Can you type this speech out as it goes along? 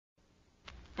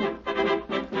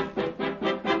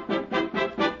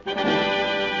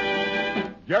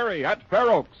Jerry at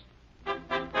Fair Oaks.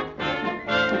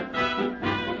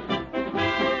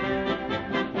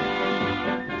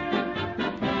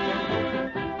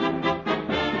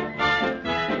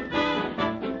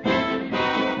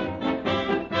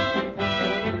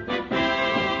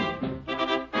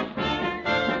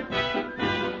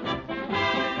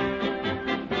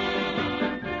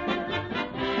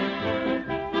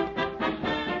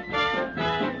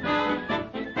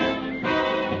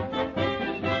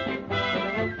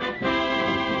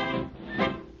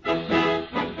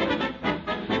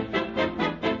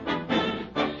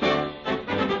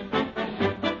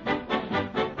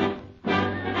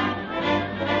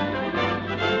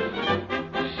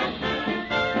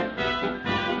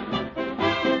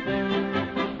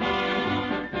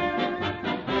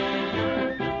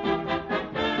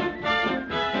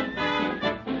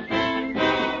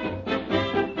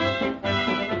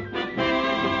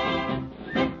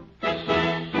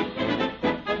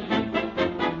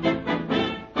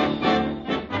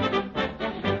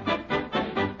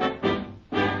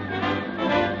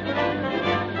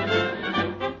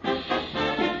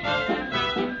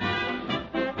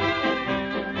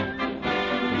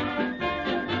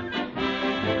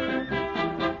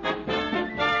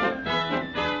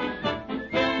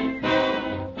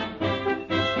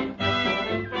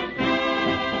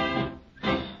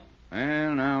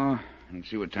 Let's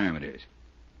see what time it is.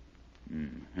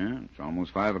 It's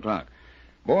almost 5 o'clock.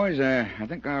 Boys, I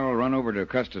think I'll run over to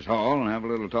Custis Hall and have a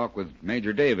little talk with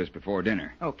Major Davis before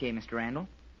dinner. Okay, Mr. Randall.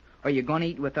 Are you going to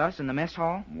eat with us in the mess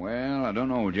hall? Well, I don't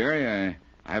know, Jerry. I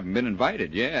haven't been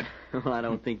invited yet. Well, I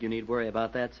don't think you need worry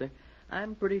about that, sir.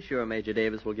 I'm pretty sure Major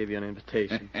Davis will give you an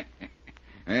invitation.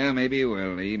 Well, maybe he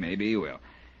will, Lee. Maybe he will.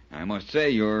 I must say,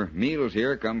 your meals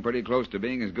here come pretty close to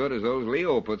being as good as those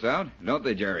Leo puts out, don't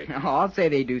they, Jerry? Oh, I'll say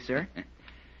they do, sir.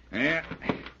 Yeah.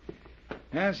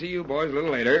 I'll see you boys a little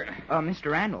later.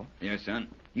 Mr. Randall. Yes, son?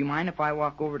 You mind if I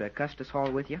walk over to Custis Hall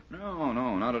with you? No,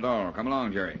 not at all. Come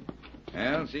along, Jerry.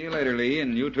 Well, see you later, Lee,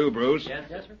 and you too, Bruce. Yes,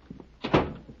 sir.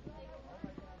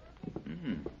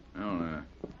 Well,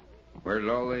 where did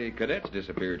all the cadets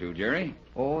disappear to, Jerry?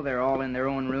 Oh, they're all in their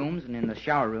own rooms and in the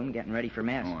shower room getting ready for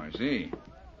mess. Oh, I see.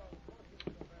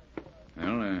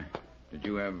 Well, did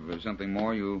you have something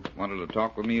more you wanted to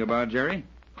talk with me about, Jerry?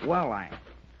 Well, I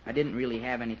didn't really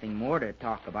have anything more to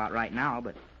talk about right now,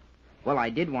 but, well, I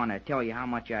did want to tell you how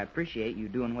much I appreciate you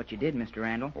doing what you did, Mr.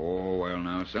 Randall. Oh, well,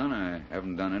 now, son, I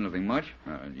haven't done anything much,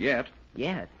 yet.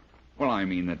 Yet? Well, I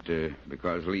mean that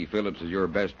because Lee Phillips is your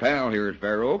best pal here at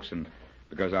Fair Oaks, and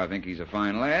because I think he's a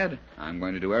fine lad, I'm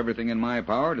going to do everything in my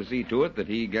power to see to it that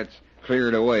he gets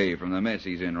cleared away from the mess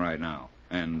he's in right now,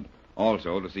 and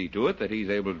also to see to it that he's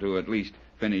able to at least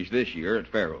finish this year at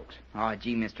Fair Oaks. Oh,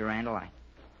 gee, Mr. Randall,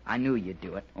 I knew you'd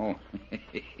do it. Oh,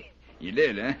 you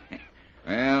did, eh?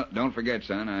 Well, don't forget,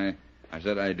 son, I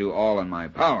said I'd do all in my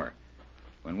power.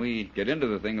 When we get into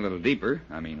the thing a little deeper,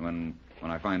 I mean, when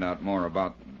I find out more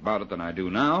about it than I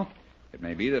do now, it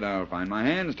may be that I'll find my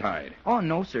hands tied. Oh,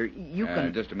 no, sir. You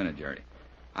can... Just a minute, Jerry.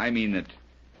 I mean that,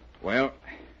 well,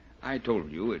 I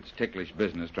told you it's ticklish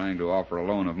business trying to offer a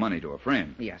loan of money to a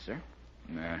friend. Yes, sir.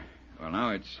 Well,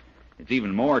 now it's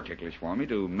even more ticklish for me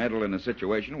to meddle in a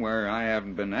situation where I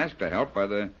haven't been asked to help by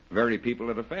the very people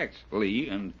it affects, Lee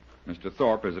and Mr.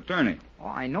 Thorpe, his attorney. Oh,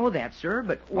 I know that, sir,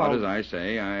 but, well... Well, as I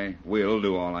say, I will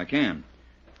do all I can.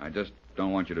 I just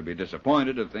don't want you to be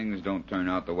disappointed if things don't turn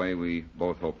out the way we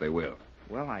both hope they will.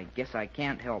 Well, I guess I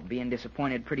can't help being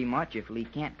disappointed pretty much if Lee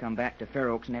can't come back to Fair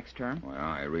Oaks next term. Well,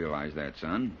 I realize that,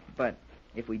 son. But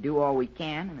if we do all we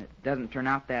can and it doesn't turn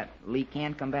out that Lee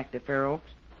can come back to Fair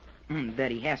Oaks,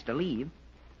 that he has to leave,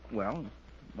 well,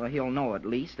 he'll know at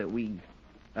least that we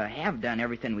have done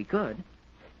everything we could.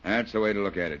 That's the way to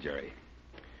look at it, Jerry.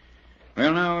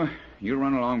 Well, now, you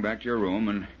run along back to your room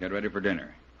and get ready for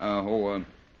dinner.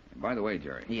 By the way,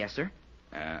 Jerry. Yes, sir?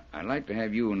 I'd like to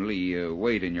have you and Lee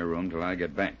wait in your room till I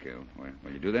get back.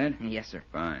 Will you do that? Yes, sir.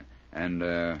 Fine. And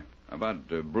about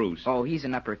Bruce. Oh, he's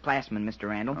an upperclassman, Mr.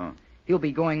 Randall. Oh. He'll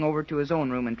be going over to his own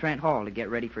room in Trent Hall to get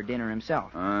ready for dinner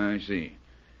himself. I see.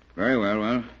 Very well.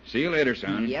 Well, see you later,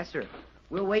 son. Yes, sir.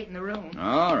 We'll wait in the room.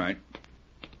 All right.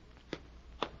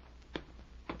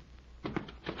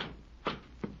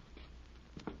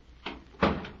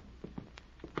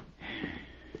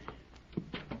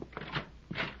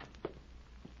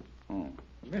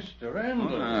 Mr.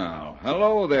 Randall. Well,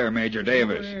 hello there, Major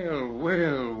Davis.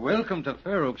 Well, welcome to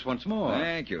Fair Oaks once more.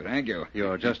 Thank you.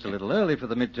 You're just a little early for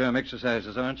the midterm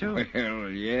exercises, aren't you? Well,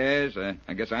 yes,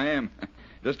 I guess I am.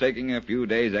 Just taking a few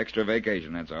days extra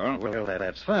vacation, that's all. Well,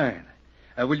 that's fine.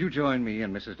 Will you join me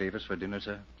and Mrs. Davis for dinner,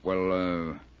 sir?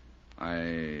 Well,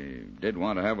 I did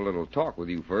want to have a little talk with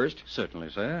you first. Certainly,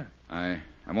 sir. I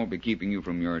won't be keeping you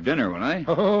from your dinner, will I?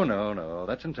 Oh, no.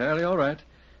 That's entirely all right.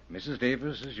 Mrs.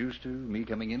 Davis is used to me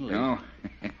coming in late. No,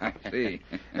 I see.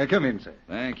 Come in, sir.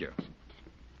 Thank you.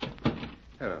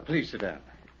 Oh, please sit down.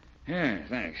 Yeah,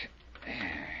 thanks.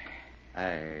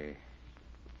 I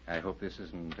hope this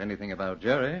isn't anything about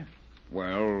Jerry.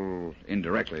 Well,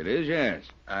 indirectly it is, yes.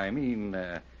 I mean,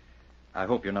 I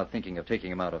hope you're not thinking of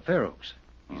taking him out of Fair Oaks.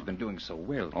 He's been doing so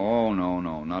well. Oh, no,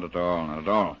 not at all, not at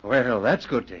all. Well, that's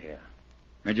good to hear.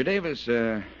 Major Davis,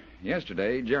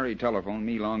 yesterday, Jerry telephoned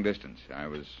me long distance. I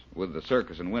was with the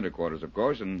Circus in winter quarters, of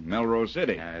course, in Melrose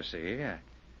City. I see.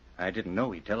 I didn't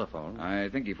know he telephoned. I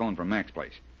think he phoned from Mac's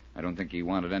place. I don't think he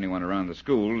wanted anyone around the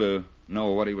school to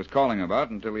know what he was calling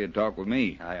about until he had talked with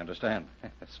me. I understand.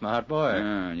 Smart boy.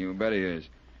 Yeah, you bet he is.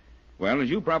 Well, as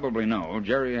you probably know,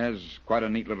 Jerry has quite a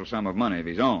neat little sum of money of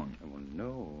his own.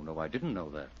 Oh, no, I didn't know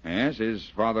that. Yes, his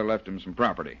father left him some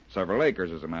property, several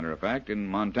acres, as a matter of fact, in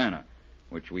Montana,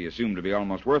 which we assumed to be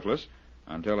almost worthless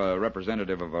until a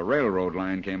representative of a railroad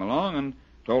line came along and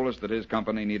told us that his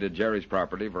company needed Jerry's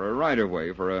property for a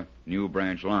right-of-way for a new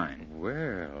branch line.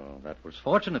 Well, that was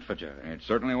fortunate for Jerry. It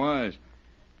certainly was.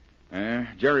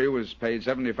 Jerry was paid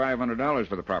 $7,500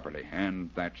 for the property, and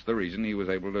that's the reason he was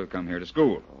able to come here to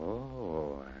school.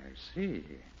 Oh, I see.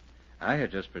 I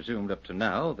had just presumed up to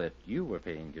now that you were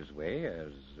paying his way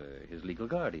as his legal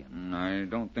guardian. I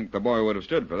don't think the boy would have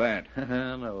stood for that.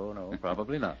 No,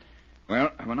 probably not.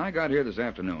 Well, when I got here this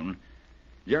afternoon,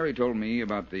 Jerry told me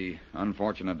about the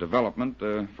unfortunate development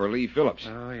for Lee Phillips.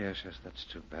 Oh, yes, that's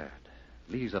too bad.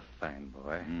 Lee's a fine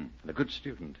boy and a good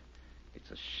student.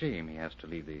 It's a shame he has to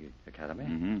leave the academy.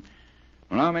 Mm-hmm.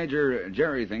 Well, now, Major,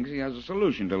 Jerry thinks he has a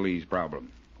solution to Lee's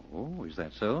problem. Oh, is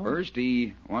that so? First,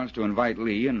 he wants to invite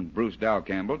Lee and Bruce Dow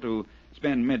Campbell to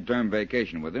spend midterm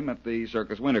vacation with him at the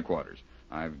Circus winter quarters.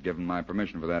 I've given my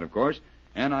permission for that, of course,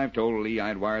 and I've told Lee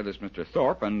I'd wire this Mr.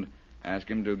 Thorpe and ask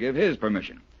him to give his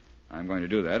permission. I'm going to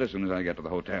do that as soon as I get to the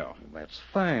hotel. That's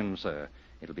fine, sir.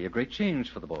 It'll be a great change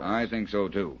for the boys. I think so,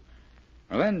 too.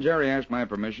 Well, then Jerry asked my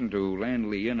permission to lend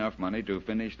Lee enough money to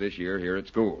finish this year here at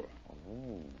school.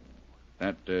 Oh.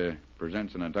 That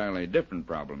presents an entirely different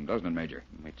problem, doesn't it, Major?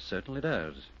 It certainly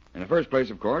does. In the first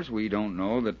place, of course, we don't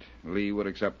know that Lee would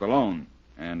accept the loan.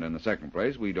 And in the second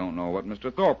place, we don't know what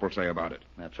Mr. Thorpe will say about it.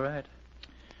 That's right.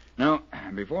 Now,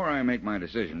 before I make my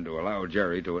decision to allow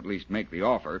Jerry to at least make the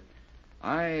offer,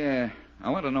 I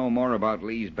want to know more about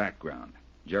Lee's background.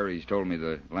 Jerry's told me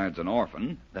the lad's an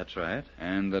orphan. That's right.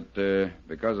 And that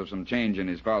because of some change in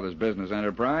his father's business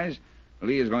enterprise,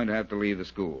 Lee is going to have to leave the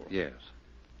school. Yes.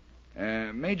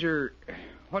 Major,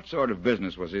 what sort of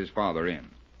business was his father in?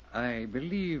 I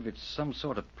believe it's some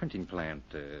sort of printing plant.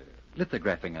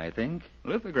 Lithographing, I think.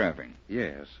 Lithographing?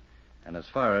 Yes. And as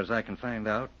far as I can find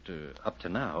out, up to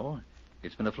now,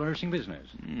 it's been a flourishing business.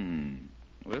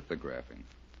 Lithographing.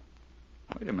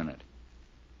 Wait a minute.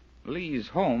 Lee's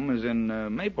home is in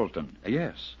Mapleton.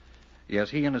 Yes.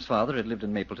 Yes, he and his father had lived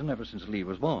in Mapleton ever since Lee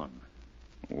was born.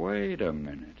 Wait a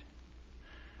minute.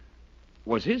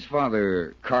 Was his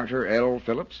father Carter L.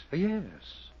 Phillips?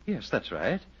 Yes, that's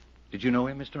right. Did you know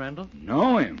him, Mr. Randall?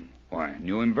 Know him? Why, I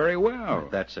knew him very well.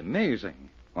 That's amazing.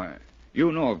 Why,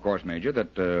 you know, of course, Major,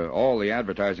 that all the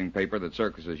advertising paper that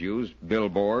circuses use,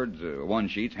 billboards,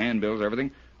 one-sheets, handbills,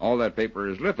 everything, all that paper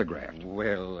is lithographed.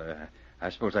 Well, I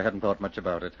suppose I hadn't thought much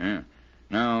about it. Yeah.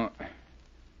 Now,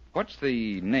 what's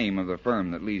the name of the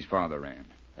firm that Lee's father ran?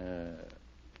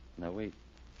 Now, wait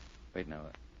now.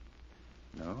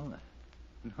 No,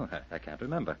 I can't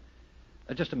remember.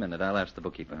 Just a minute, I'll ask the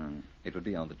bookkeeper. It would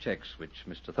be on the checks which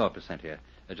Mr. Thorpe has sent here.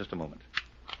 Just a moment.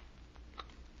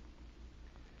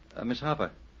 Miss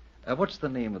Harper, what's the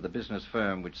name of the business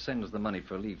firm which sends the money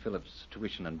for Lee Phillips'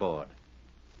 tuition and board?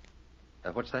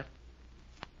 What's that?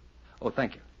 Oh,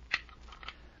 thank you.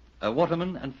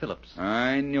 Waterman and Phillips.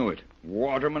 I knew it.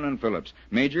 Waterman and Phillips.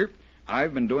 Major,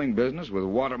 I've been doing business with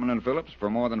Waterman and Phillips for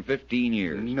more than 15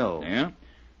 years. No. Yeah?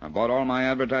 I bought all my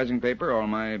advertising paper, all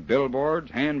my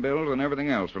billboards, handbills, and everything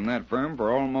else from that firm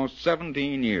for almost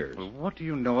 17 years. Well, what do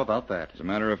you know about that? As a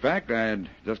matter of fact, I had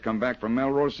just come back from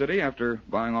Melrose City after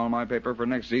buying all my paper for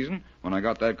next season when I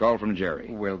got that call from Jerry.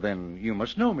 Well, then you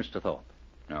must know Mr. Thorpe.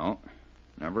 No,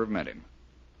 never have met him.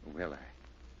 Well,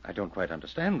 I don't quite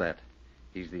understand that.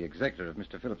 He's the executor of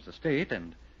Mr. Phillips' estate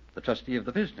and the trustee of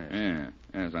the business.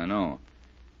 Yes, I know.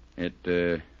 It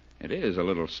is a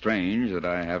little strange that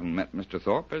I haven't met Mr.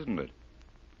 Thorpe, isn't it?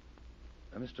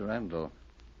 Mr. Randall,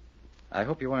 I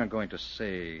hope you aren't going to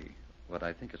say what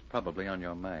I think is probably on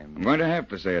your mind. I'm going to have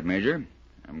to say it, Major.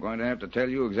 I'm going to have to tell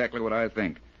you exactly what I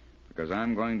think. because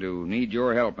I'm going to need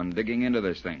your help in digging into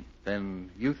this thing. Then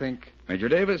you think... Major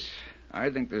Davis, I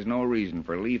think there's no reason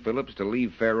for Lee Phillips to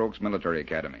leave Fair Oaks Military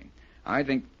Academy.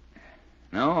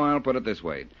 No, I'll put it this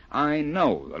way. I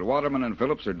know that Waterman and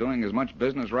Phillips are doing as much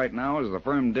business right now as the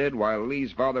firm did while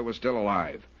Lee's father was still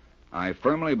alive. I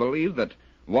firmly believe that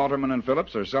Waterman and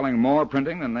Phillips are selling more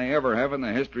printing than they ever have in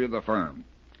the history of the firm.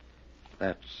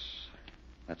 That's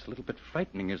a little bit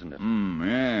frightening, isn't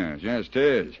it? Yes,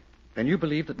 'tis. Then you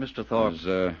believe that Mr. Thorpe...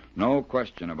 There's no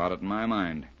question about it in my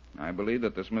mind. I believe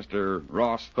that this Mr.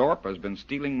 Ross Thorpe has been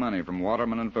stealing money from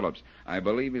Waterman and Phillips. I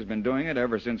believe he's been doing it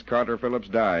ever since Carter Phillips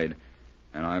died.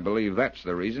 And I believe that's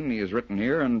the reason he has written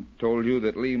here and told you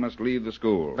that Lee must leave the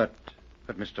school. But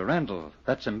Mr. Randall,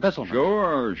 that's embezzlement.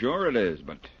 Sure it is,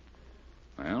 but...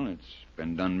 Well, it's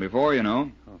been done before, you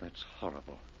know. Oh, that's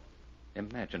horrible.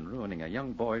 Imagine ruining a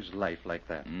young boy's life like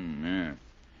that. Yeah.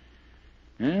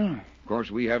 Well, of course,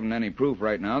 we haven't any proof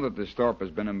right now that this Thorpe has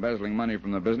been embezzling money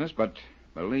from the business, but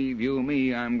believe you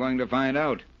me, I'm going to find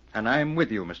out. And I'm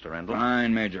with you, Mr. Randall.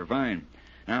 Fine, Major, fine.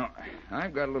 Now,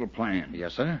 I've got a little plan.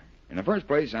 Yes, sir? In the first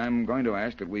place, I'm going to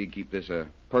ask that we keep this a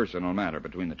personal matter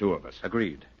between the two of us.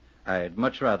 Agreed. I'd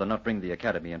much rather not bring the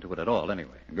academy into it at all,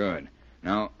 anyway. Good.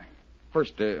 Now,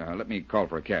 first, let me call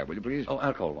for a cab, will you please? Oh,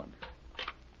 I'll call one.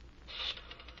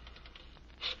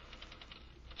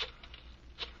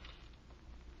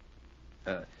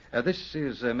 This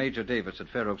is Major Davis at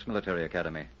Fair Oaks Military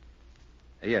Academy.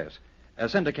 Yes.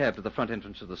 Send a cab to the front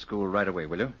entrance of the school right away,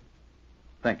 will you?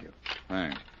 Thank you.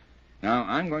 Thanks. Now,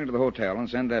 I'm going to the hotel and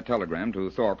send that telegram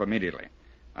to Thorpe immediately.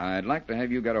 I'd like to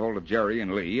have you get a hold of Jerry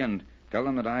and Lee and tell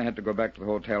them that I had to go back to the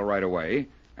hotel right away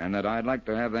and that I'd like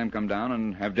to have them come down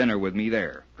and have dinner with me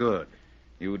there. Good.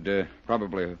 You'd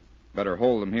probably better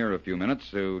hold them here a few minutes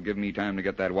to give me time to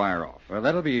get that wire off. Well,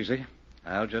 that'll be easy.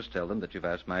 I'll just tell them that you've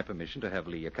asked my permission to have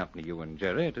Lee accompany you and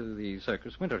Jerry to the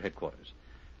Circus winter headquarters.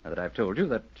 And that I've told you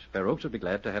that Fair Oaks would be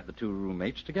glad to have the two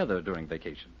roommates together during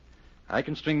vacation. I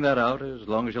can string that out as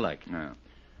long as you like. Now,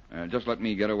 just let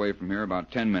me get away from here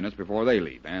about 10 minutes before they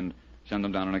leave and send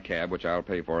them down in a cab, which I'll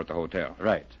pay for at the hotel.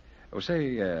 Right. Oh,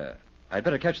 say, I'd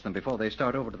better catch them before they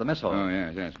start over to the mess hall. Oh,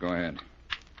 yes, go ahead.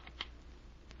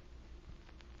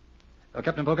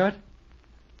 Captain Bogart?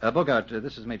 Bogart,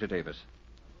 this is Major Davis.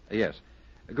 Yes.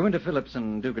 Go into Phillips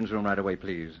and Dugan's room right away,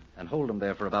 please, and hold them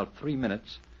there for about 3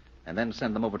 minutes, and then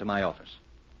send them over to my office.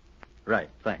 Right,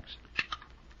 thanks.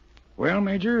 Well,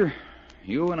 Major,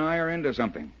 you and I are into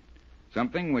something.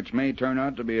 Something which may turn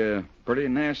out to be a pretty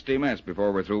nasty mess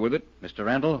before we're through with it. Mr.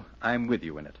 Randall, I'm with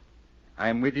you in it.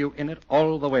 I'm with you in it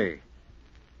all the way.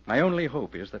 My only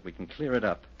hope is that we can clear it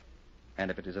up.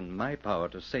 And if it is in my power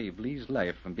to save Lee's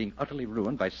life from being utterly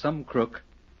ruined by some crook,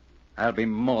 I'll be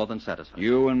more than satisfied.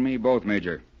 You and me both,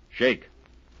 Major. Shake.